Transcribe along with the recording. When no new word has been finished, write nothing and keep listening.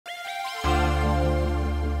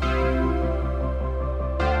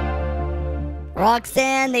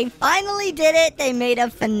Roxanne, they finally did it. They made a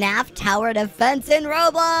FNAF Tower Defense in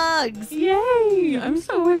Roblox. Yay! I'm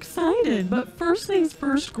so excited. But first things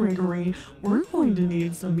first, Gregory, we're going to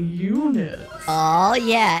need some units. Oh,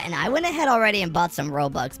 yeah. And I went ahead already and bought some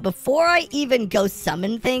Robux. Before I even go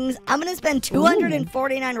summon things, I'm going to spend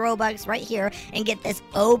 249 Robux right here and get this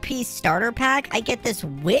OP starter pack. I get this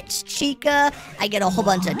Witch Chica. I get a whole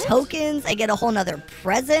bunch of tokens. I get a whole nother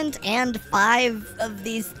present and 5 of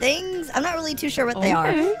these things. I'm not really too sure what they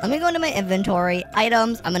are. Let me go into my inventory.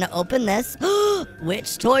 Items. I'm going to open this.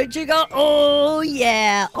 Witch Toy Chica. Oh,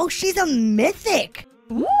 yeah. Oh, she's a mythic.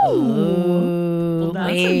 Ooh. Well,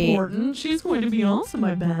 that's important. She's going to be awesome,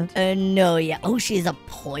 I bet. No, yeah. Oh, she's a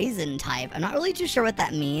poison type. I'm not really too sure what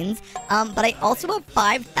that means. But I also have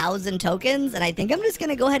 5,000 tokens, and I think I'm just going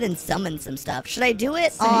to go ahead and summon some stuff. Should I do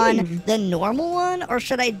it on the normal one, or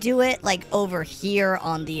should I do it, like, over here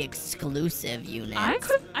on the exclusive unit?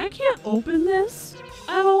 I can't open this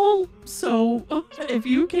at all, so if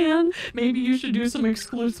you can, maybe you should do some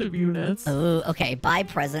exclusive units. Oh, okay. Buy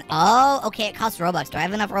present. Oh, okay. It costs Robux. Do I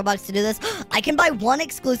have enough Robux to do this? I can buy one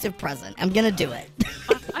exclusive present. I'm gonna do it.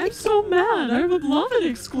 I'm so mad. I would love an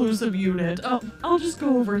exclusive unit. I'll just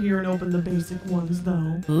go over here and open the basic ones,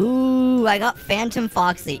 though. Ooh, I got Phantom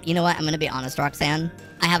Foxy. You know what? I'm gonna be honest, Roxanne.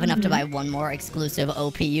 I have enough to buy one more exclusive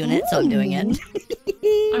OP unit, so I'm doing it.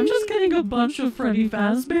 I'm just getting a bunch of Freddy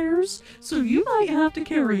Fazbears, so you might have to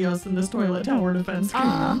carry us in this toilet tower defense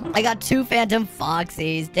game. I got 2 Phantom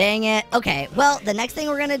Foxies. Dang it. Okay, well, the next thing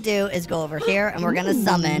we're gonna do is go over here, and we're gonna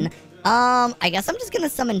summon... I guess I'm just gonna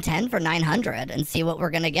summon 10 for 900 and see what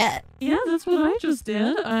we're gonna get. Yeah, that's what I just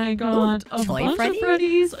did. I got a bunch of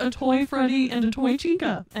Freddys, a Toy Freddy, and a Toy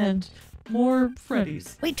Chica, and more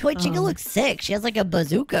Freddys. Wait, Toy Chica looks sick. She has like a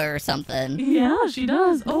bazooka or something. Yeah, she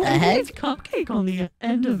does. Oh, the heck? It's Cupcake on the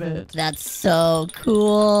end of it. That's so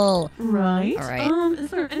cool. Right. All right.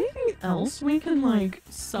 Is there anything else we can, like,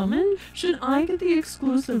 summon? Should I get the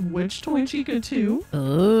exclusive Witch Toy Chica, too?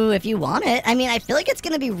 Ooh, if you want it. I mean, I feel like it's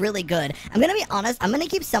going to be really good. I'm going to be honest. I'm going to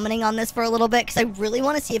keep summoning on this for a little bit because I really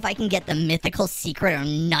want to see if I can get the mythical secret or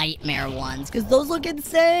nightmare ones because those look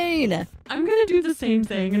insane. I'm going to do the same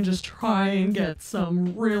thing and just try and get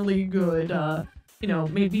some really good, you know,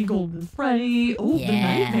 maybe Golden Freddy. Oh, the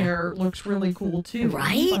Nightmare looks really cool, too.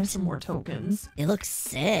 Right? Buy some more tokens. It looks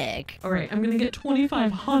sick. All right, I'm going to get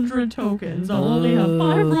 2,500 tokens. I'll only have 5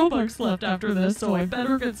 Robux left after this, so I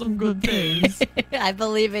better get some good things. I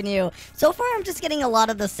believe in you. So far, I'm just getting a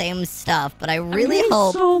lot of the same stuff, but I really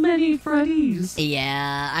hope... so many Freddys.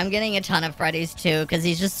 Yeah, I'm getting a ton of Freddys, too, because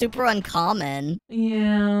he's just super uncommon.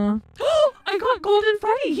 Yeah. I got Golden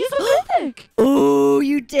Freddy. He's a mythic. Ooh,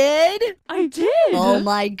 you did? I did. Oh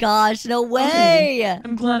my gosh, no way. Okay.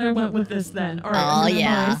 I'm glad I went with this then. All right, I'm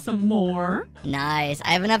gonna buy some more. Nice. I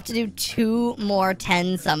have enough to do 2 more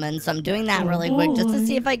 10 summons, so I'm doing that really quick just to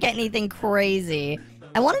see if I get anything crazy.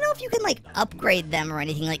 I want to know if you can, like, upgrade them or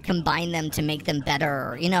anything, like, combine them to make them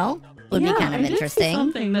better, you know? Would be kind of interesting. I did see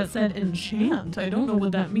something that said enchant. I don't know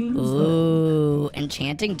what that means. Ooh,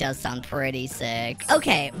 enchanting does sound pretty sick.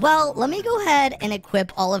 Okay, well, let me go ahead and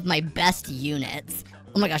equip all of my best units.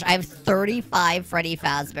 Oh my gosh, I have 35 Freddy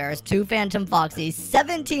Fazbears, 2 Phantom Foxies,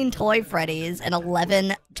 17 Toy Freddys, and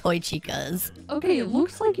 11 Toy Chicas. Okay, it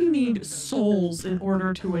looks like you need souls in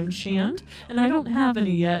order to enchant, and I don't have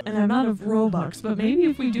any yet, and I'm out of Robux, but maybe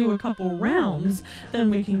if we do a couple rounds, then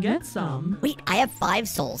we can get some. Wait, I have 5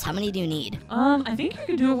 souls. How many do you need? I think you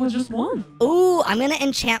could do it with just 1. Ooh, I'm gonna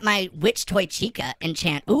enchant my Witch Toy Chica.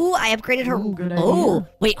 Ooh, I upgraded her. Ooh, good idea. Oh,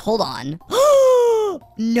 wait, hold on.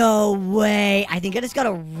 No way. I think I just got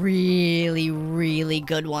a really, really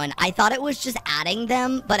good one. I thought it was just adding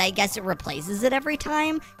them, but I guess it replaces it every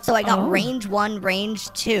time. So I got range 1, range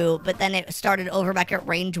 2, but then it started over back at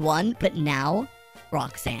range 1. But now,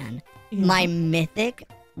 Roxanne, my mythic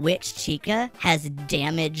Witch Chica has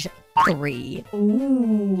damage 3.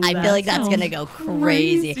 Ooh, I feel like that's gonna go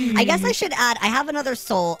crazy. I guess I should add, I have another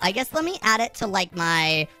soul. I guess let me add it to, like,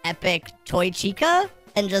 my epic Toy Chica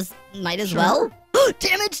and just might as well.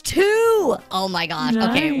 Damage 2! Oh my gosh. Nice.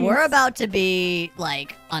 Okay, we're about to be,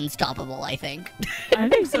 like, unstoppable, I think. I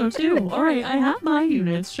think so too. Alright, I have my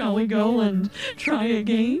units. Shall we go and try a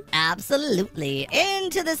game? Absolutely.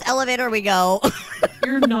 Into this elevator we go.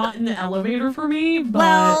 You're not in the elevator for me, but...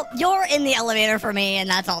 Well, you're in the elevator for me, and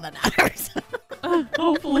that's all that matters.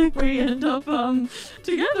 Hopefully we end up,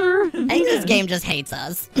 together. I think this game just hates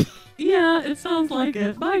us. Yeah, it sounds like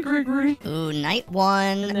it. Bye, Gregory. Ooh, night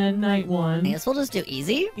 1. And then night 1. I guess we'll just do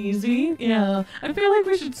easy. Easy? Yeah. I feel like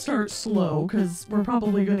we should start slow, because we're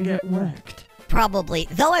probably going to get wrecked. probably.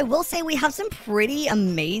 Though I will say we have some pretty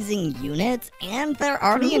amazing units, and they're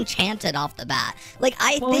already enchanted off the bat. Like,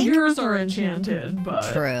 I think... yours are enchanted,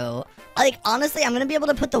 but... True. Like, honestly, I'm gonna be able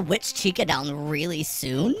to put the Witch Chica down really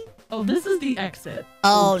soon. Oh, this is the exit.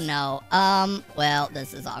 Oh, no. Well,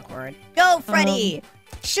 this is awkward. Go, Freddy!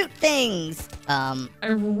 Shoot things! I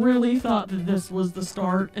really thought that this was the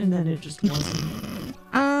start, and then it just wasn't.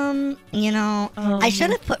 You know, I should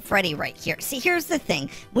have put Freddy right here. See, here's the thing.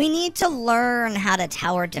 We need to learn how to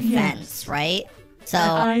tower defense, right? So...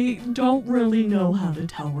 I don't really know how to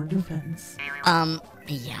tower defense.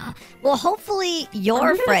 Yeah. Well, hopefully your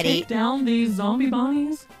Are we gonna Freddy... take down these zombie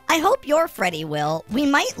bunnies? I hope your Freddy will. We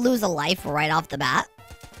might lose a life right off the bat.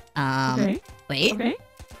 Okay. Wait. Okay.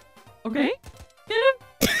 Okay. Get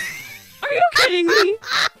him. Are you kidding me?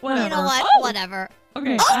 Whatever. You know what? Oh! Whatever.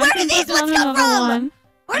 Okay. Oh, where did these ones come from?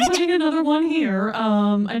 I'm putting another one here.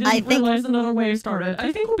 I didn't realize another wave started.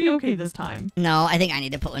 I think we'll be okay this time. No, I think I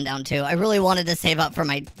need to put one down too. I really wanted to save up for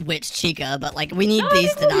my Witch Chica, but like we need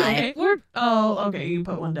these to die. Okay. Okay, you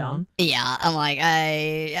put one down. Yeah, I'm like,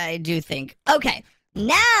 I do think. Okay,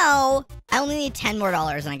 now I only need $10 more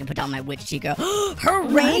and I can put down my Witch Chica. Her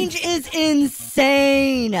range is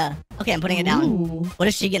insane. Okay, I'm putting it down. Ooh. What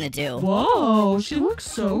is she gonna do? Whoa, she looks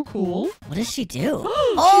so cool. What does she do?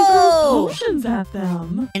 She throws potions at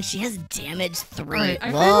them. And she has damage 3. Right,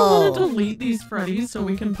 I kind of want to delete these Freddys so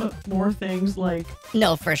we can put more things like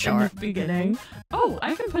no, for sure. in the beginning. Oh,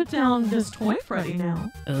 I can put down this toy Freddy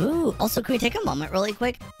now. Ooh, also can we take a moment really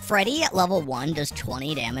quick? Freddy at level 1 does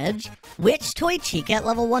 20 damage. Witch Toy Chica at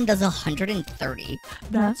level 1 does That's130.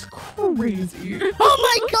 crazy.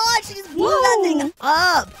 Oh my gosh, she just blew that thing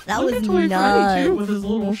up. That was Toy nuts. Freddy too with his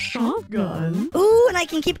little shotgun. Ooh, and I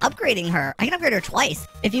can keep upgrading her. I can upgrade her twice.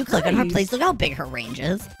 If you click on her, Nice. please look how big her range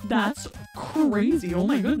is. That's crazy. Oh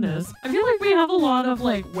my goodness. I feel like we have a lot of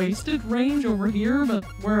like wasted range over here, but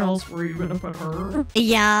where else were you gonna put her?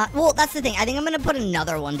 Yeah, well, that's the thing. I think I'm gonna put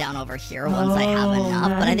another one down over here once I have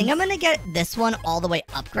enough. But I think I'm gonna get this one all the way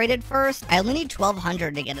upgraded first. I only need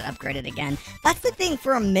 1,200 to get it upgraded again. That's the thing.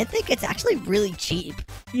 For a mythic, it's actually really cheap.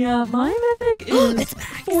 Yeah, my mythic is It's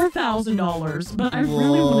max. $4,000, but I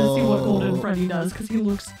really want to see what Golden Freddy does because he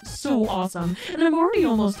looks so awesome. And I'm already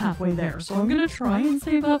almost halfway there, so I'm gonna try and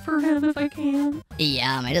save up for him if I can.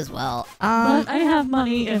 Yeah, might as well. But I have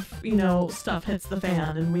money if, you know, stuff hits the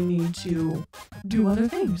fan and we need to do other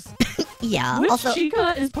things. Yeah. Which Also,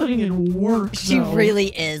 Chica is putting in work, she though. really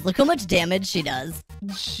is. Look how much damage she does.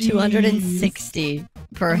 Jeez. 260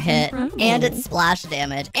 per That's hit. incredible. And it's splash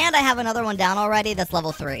damage. And I have another one down already that's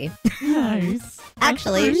level 3. Nice. That's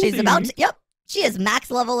Actually, she's crazy. about to... Yep. She is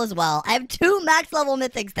max level as well. I have 2 max level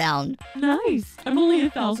mythics down. Nice. I'm only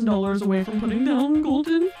 $1,000 away from putting down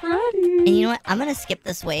Golden Freddy. And you know what? I'm going to skip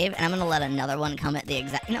this wave, and I'm going to let another one come at the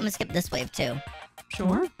exact... You know, I'm going to skip this wave, too.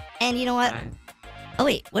 Sure. And you know what? Okay. Oh,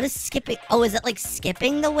 wait. What is skipping? Oh, is it like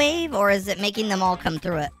skipping the wave, or is it making them all come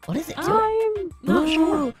through it? What is it doing? I'm not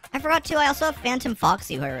sure. Ooh, I forgot to. I also have Phantom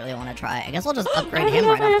Foxy, who I really want to try. I guess I'll just upgrade I him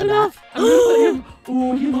have right off the bat. enough. I'm gonna put him.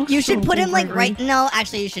 Oh, he looks You should so put him cool, like Gregory. right. No,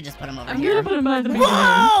 actually, you should just put him over I'm here. gonna put him by the beginning.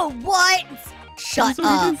 Whoa! What? Shut so we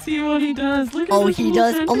up. can see what he does. Look at Oh, his he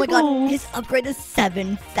little does. Oh my god, tentacles. his upgrade is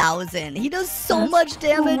 7,000. He does so That's much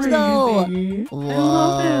damage though. crazy. I Whoa.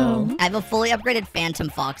 love him. I have a fully upgraded Phantom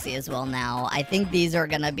Foxy as well now. I think these are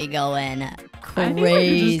gonna be going I think we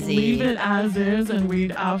could just leave crazy. it as is and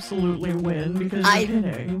we'd absolutely win because I- you're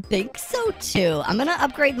kidding. Think so too. I'm gonna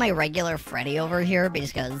upgrade my regular Freddy over here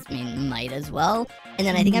because, I mean, might as well. And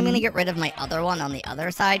then I think I'm gonna get rid of my other one on the other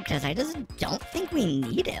side because I just don't think we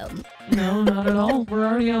need him. No, not at all. We're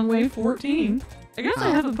already on wave 14. I guess I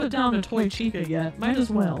haven't put down a toy Chica yet. Might as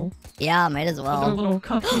well. Yeah, might as With our well. little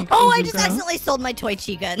cupcake. Oh, I bazooka. just accidentally sold my toy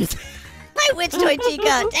chica. My witch toy chica.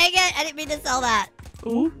 Dang it, I didn't mean to sell that.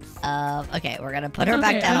 Oops. Okay, we're gonna put her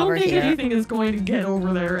back Okay, down over I don't think here. anything is going to get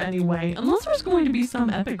over there anyway, unless there's going to be some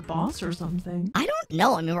epic boss or something. I don't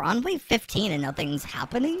know. I mean, we're on wave 15 and nothing's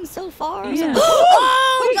happening so far. Yeah.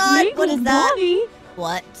 Oh, Wait, God, what Mangled is that? Body?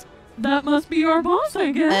 What? That must be our boss,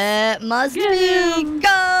 I guess. It must Get be. him.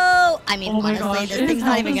 Go! I mean, Oh my honestly, gosh, this his thing's not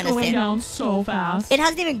health even is gonna going stand. down so fast. It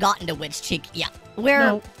hasn't even gotten to witch cheek. Yeah,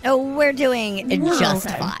 we're No. we're doing We're just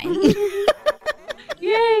okay. fine.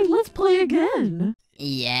 Yay, let's play again.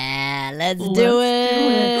 Yeah, let's Let's do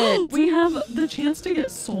it. We have the chance to get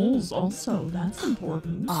souls also. That's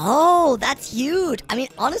important. Oh, that's huge. I mean,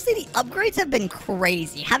 honestly, the upgrades have been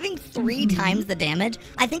crazy. Having 3 times the damage,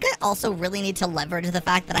 I think I also really need to leverage the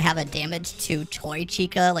fact that I have a damage to Toy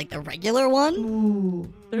Chica, like the regular one.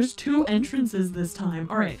 Ooh, there's 2 entrances this time.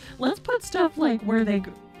 All right, let's put stuff like where they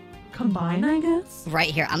go. combine, I guess? Right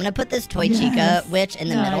here. I'm going to put this Toy Chica witch in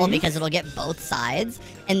the middle because it'll get both sides.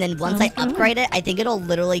 And then once I upgrade it, I think it'll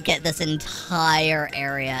literally get this entire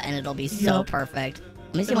area and it'll be so perfect.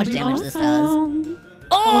 Let me see how much damage this does.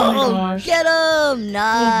 Oh my gosh. Get him!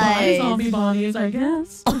 Nice! Well, zombie bodies, I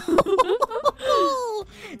guess.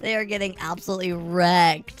 They are getting absolutely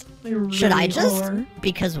wrecked. Really Should I just?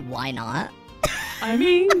 Because why not? I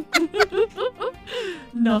mean,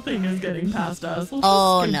 nothing is getting past us. Let's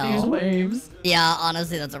just skip these waves. Yeah,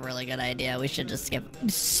 honestly, that's a really good idea. We should just skip.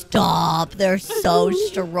 Stop! They're so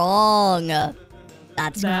strong.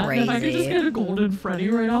 That's crazy. If I could just get a golden Freddy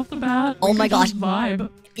right off the bat. Oh my gosh. Vibe.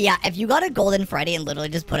 Yeah, if you got a golden Freddy and literally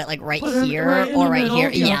just put it like right here or right here,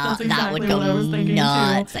 yeah, that would go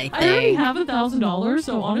nuts, I think. I already have $1,000,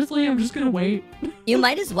 so honestly, I'm just gonna wait. You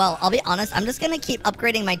might as well. I'll be honest, I'm just gonna keep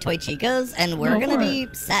upgrading my Toy Chicas and we're gonna be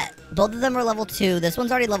set. Both of them are level 2. This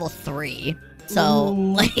one's already level 3. So,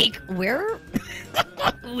 like,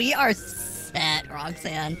 we are set,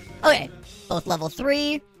 Roxanne. Okay, both level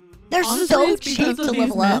 3. They're so cheap to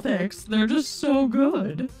level up. Mythics. They're just so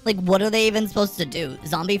good. Like, what are they even supposed to do?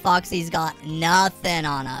 Zombie Foxy's got nothing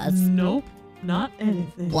on us. Nope, not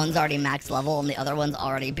anything. One's already max level, and the other one's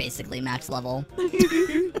already basically max level.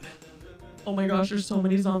 Oh my gosh, there's so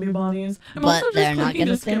many zombie bodies. But they're not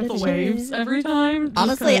gonna skip the waves every time.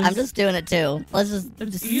 Honestly, I'm just doing it too. Let's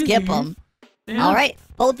just skip them. Yeah. All right,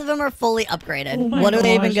 both of them are fully upgraded. What are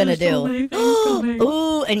they even gonna do?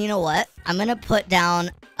 Ooh, and you know what? I'm gonna put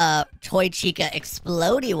down a Toy Chica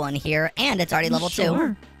Explodey one here, and it's already level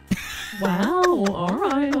 2. Wow,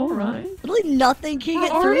 alright. Literally nothing can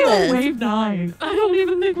get through this. We're already on wave 9. I don't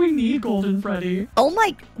even think we need Golden Freddy. Oh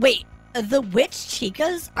my, wait, the Witch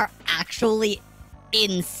Chicas are actually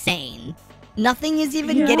insane. Nothing is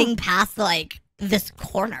even getting past, like, this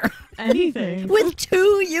corner. Anything. With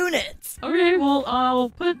 2 units. Okay, well, I'll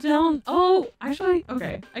put down... Oh, actually,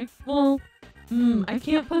 okay. I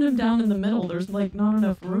can't put him down in the middle. There's, like, not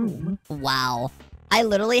enough room. Wow. I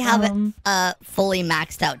literally have a fully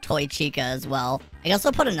maxed out Toy Chica as well. I guess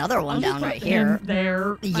I'll put another one down right here.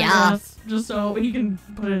 There. Yeah. Just so he can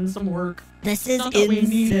put in some work. This is insane. We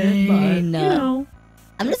need it, but, you know.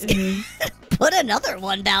 I'm just gonna put another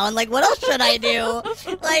one down. Like, what else should I do?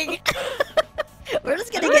 Like... We're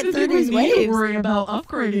just gonna get through these waves. Don't worry about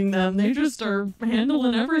upgrading them. They just are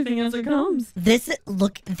handling everything as it comes.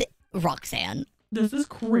 Roxanne. This is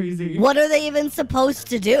crazy. What are they even supposed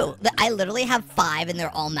to do? I literally have 5 and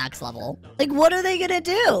they're all max level. Like, what are they gonna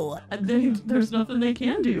do? There's nothing they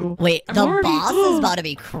can do. Wait, the boss is about to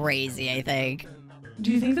be crazy, I think.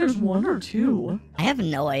 Do you think there's 1 or 2? I have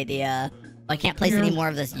no idea. I can't place any more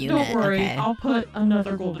of this unit. Don't worry, okay. I'll put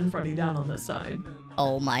another Golden Freddy down on this side.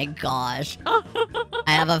 Oh my gosh.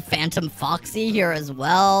 I have a Phantom Foxy here as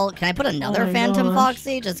well. Can I put another Phantom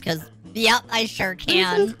Foxy? Just because... Yep, I sure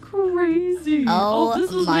can. This is crazy. Oh,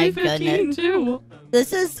 this is my 15 goodness. Too.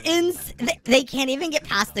 This is they can't even get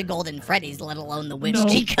past the Golden Freddies, let alone the Witch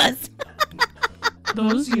Chicas.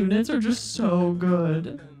 Those units are just so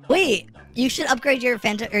good. Wait, you should upgrade your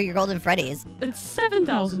Phantom or your Golden Freddies. It's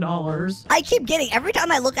 $7,000. I keep getting, every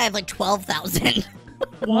time I look, I have like 12,000.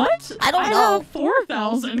 What? I don't know. I have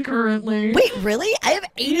 4,000 currently. Wait, really? I have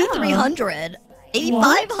 8,300.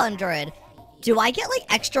 8,500. Do I get,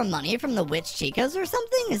 like, extra money from the Witch Chicas or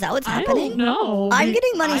something? Is that what's happening? I don't know. I'm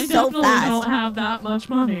getting money so fast. I don't have that much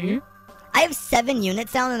money. I have 7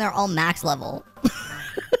 units down and they're all max level.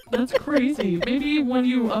 That's crazy. Maybe when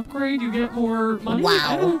you upgrade, you get more money?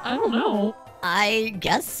 Wow. I don't know. I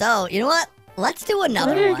guess so. You know what? Let's do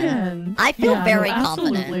another one. Again. I feel very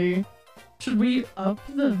confident. Absolutely. Should we up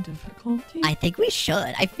the difficulty? I think we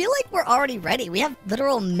should. I feel like we're already ready. We have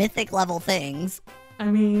literal mythic level things. I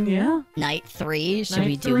mean, yeah. Night 3. Should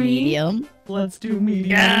we do medium? Let's do medium.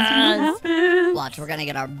 Yes! Watch, we're gonna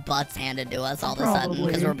get our butts handed to us all of a sudden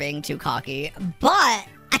because we're being too cocky. But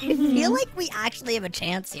I feel like we actually have a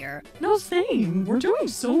chance here. No, same. We're doing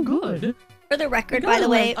so good. For the record, by the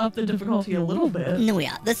way, up the difficulty a little bit. No,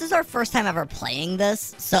 yeah, this is our first time ever playing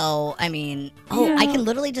this, so I mean, I can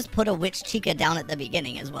literally just put a Witch Chica down at the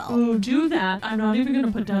beginning as well. Oh, do that. I'm not even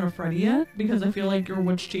gonna put down a Freddy yet because I feel like your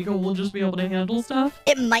Witch Chica will just be able to handle stuff.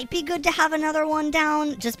 It might be good to have another one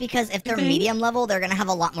down, just because if they're medium level, they're gonna have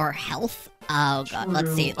a lot more health. Oh god,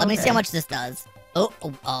 let's see. Let me see how much this does.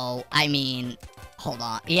 Oh, I mean, hold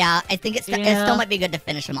on. Yeah, I think it still might be good to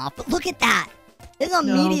finish them off, but look at that. It's a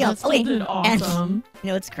medium. Oh, wait. Did awesome. And, you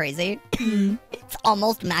know what's crazy? It's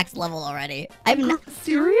almost max level already.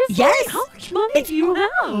 Seriously? Yes. How much money do you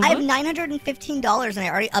have? I have $915 and I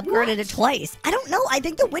already upgraded it twice. I don't know. I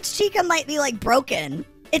think the Witch Chica might be like broken.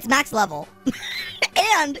 It's max level.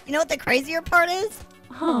 And you know what the crazier part is?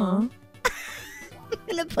 Huh. I'm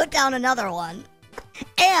gonna put down another one.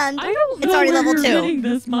 And I don't it's know already where level you're 2. getting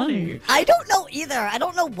this money. I don't know either. I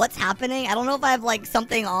don't know what's happening. I don't know if I have like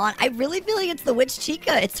something on. I really feel like it's the witch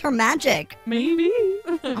Chica. It's her magic. Maybe.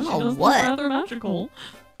 She know does what. look rather magical.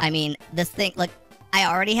 I mean, this thing, like, I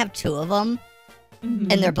already have 2 of them,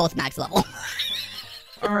 Mhm. and they're both max level.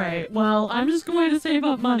 Alright, well, I'm just going to save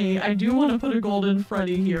up money. I do want to put a golden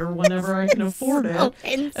Freddy here whenever I can afford it. So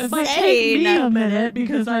insane. It might take me a minute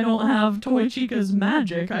because I don't have Toy Chica's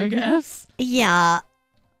magic, I guess. Yeah.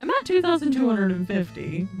 I'm at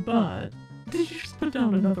 2,250, but did you just put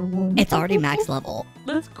down another one? It's already max level.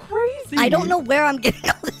 That's crazy. I don't know where I'm getting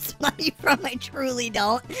all this money from. I truly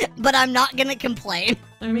don't. But I'm not gonna complain.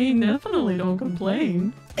 I mean, definitely don't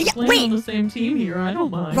complain. Yeah, Playing wait. on the same team here, I don't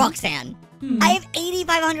mind. Roxanne, I have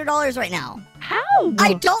 $8,500 right now. How?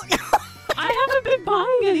 I don't know. I haven't been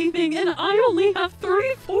buying anything, and I only have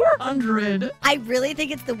 3,400. I really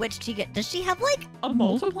think it's the witch Chica. Does she have like A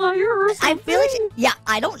multiplier or something? I feel like yeah,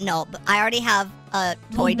 I don't know, but I already have a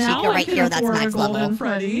Toy Chica right here that's max level.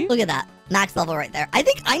 Freddy. Look at that. Max level right there. I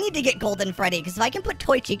think I need to get Golden Freddy, because if I can put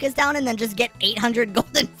Toy Chicas down and then just get 800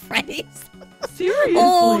 Golden Freddys. Seriously.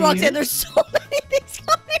 Oh, Roxanne, there's so many things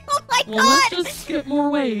coming. Oh my Well, god. let's just skip more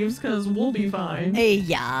waves, because we'll be fine. Hey,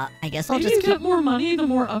 yeah, I guess I'll Maybe just you keep... get more money the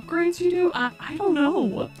more upgrades you do? I don't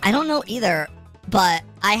know. I don't know either, but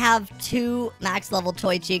I have 2 max level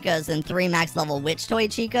Toy Chicas and 3 max level Witch Toy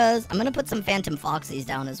Chicas. I'm gonna put some Phantom Foxies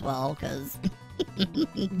down as well, because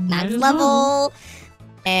max as level well.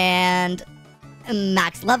 and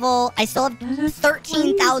max level. I still have That is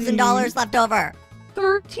 $13,000 left over.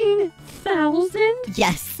 13,000?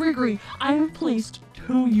 Yes. Gregory, I have placed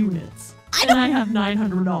 2 units. I And I have $900. I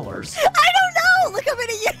don't know. Look how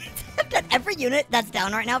many units I've done. Every unit that's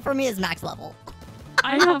down right now for me is max level.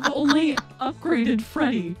 I have only upgraded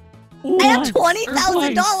Freddy. I have once or twice.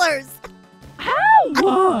 $20,000. How?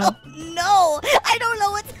 Oh, no, I don't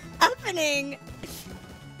know what's happening.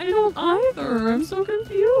 I don't either. I'm so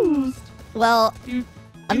confused. Well, You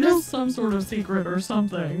I'm know just... some sort of secret or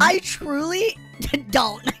something. I truly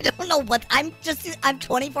don't. I don't know what... I'm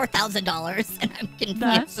 $24,000 and I'm confused.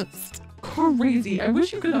 That's crazy. I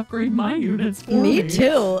wish you could upgrade my units for me. Me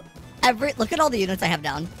too. Look at all the units I have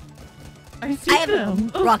down. I see I have them.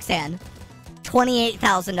 Roxanne. $28,000,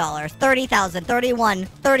 $30,000, $31,000,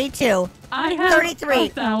 $32,000. I have 33.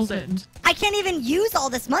 1,000. I can't even use all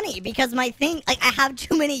this money because my thing, like, I have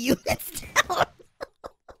too many units down.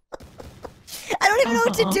 I don't even know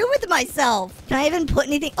what to do with myself. Can I even put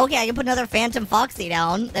anything? Okay, I can put another Phantom Foxy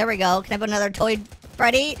down. There we go. Can I put another Toy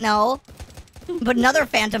Freddy? No. Put another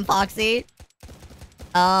Phantom Foxy.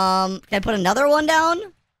 Can I put another one down?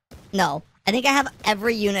 No. I think I have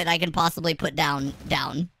every unit I can possibly put down.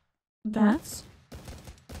 That's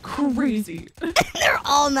crazy. They're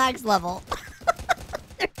all max level.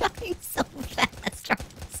 They're dying so fast.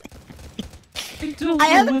 I don't I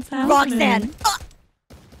know have what's happening. Roxanne.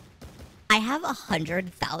 I have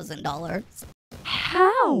 $100,000.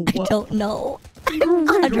 How? I don't know.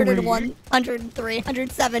 Gregory. 101, 103,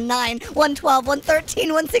 107, 9, 112, 113,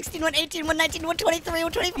 116, 118, 119, 123,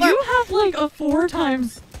 124. You have like a 4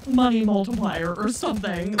 times money multiplier or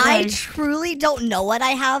something. I Like, truly don't know what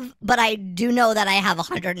I have, but I do know that I have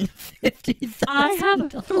 $150,000. I have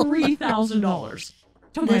 $3,000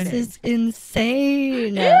 to my This name. is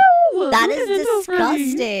insane. Ew, That look is at it already.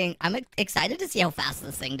 disgusting. I'm excited to see how fast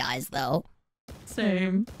this thing dies, though.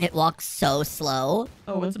 Same. It walks so slow.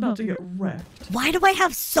 Oh, it's about to get wrecked. Why do I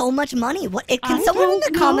have so much money? What? Can I someone in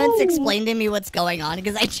don't the comments know. explain to me what's going on?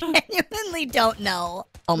 Because I genuinely don't know.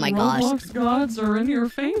 Oh my gosh. Roblox gods are in your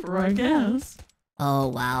favor, I guess. Oh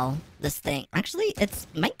wow. This thing. Actually, it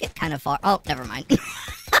might get kind of far. Oh, never mind.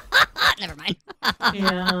 Never mind.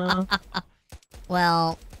 Yeah.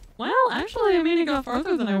 Well, Actually, I mean, it got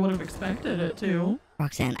farther than I would have expected it to.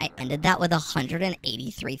 Roxanne, I ended that with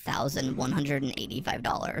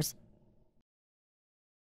 $183,185.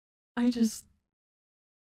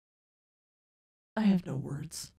 I have no words.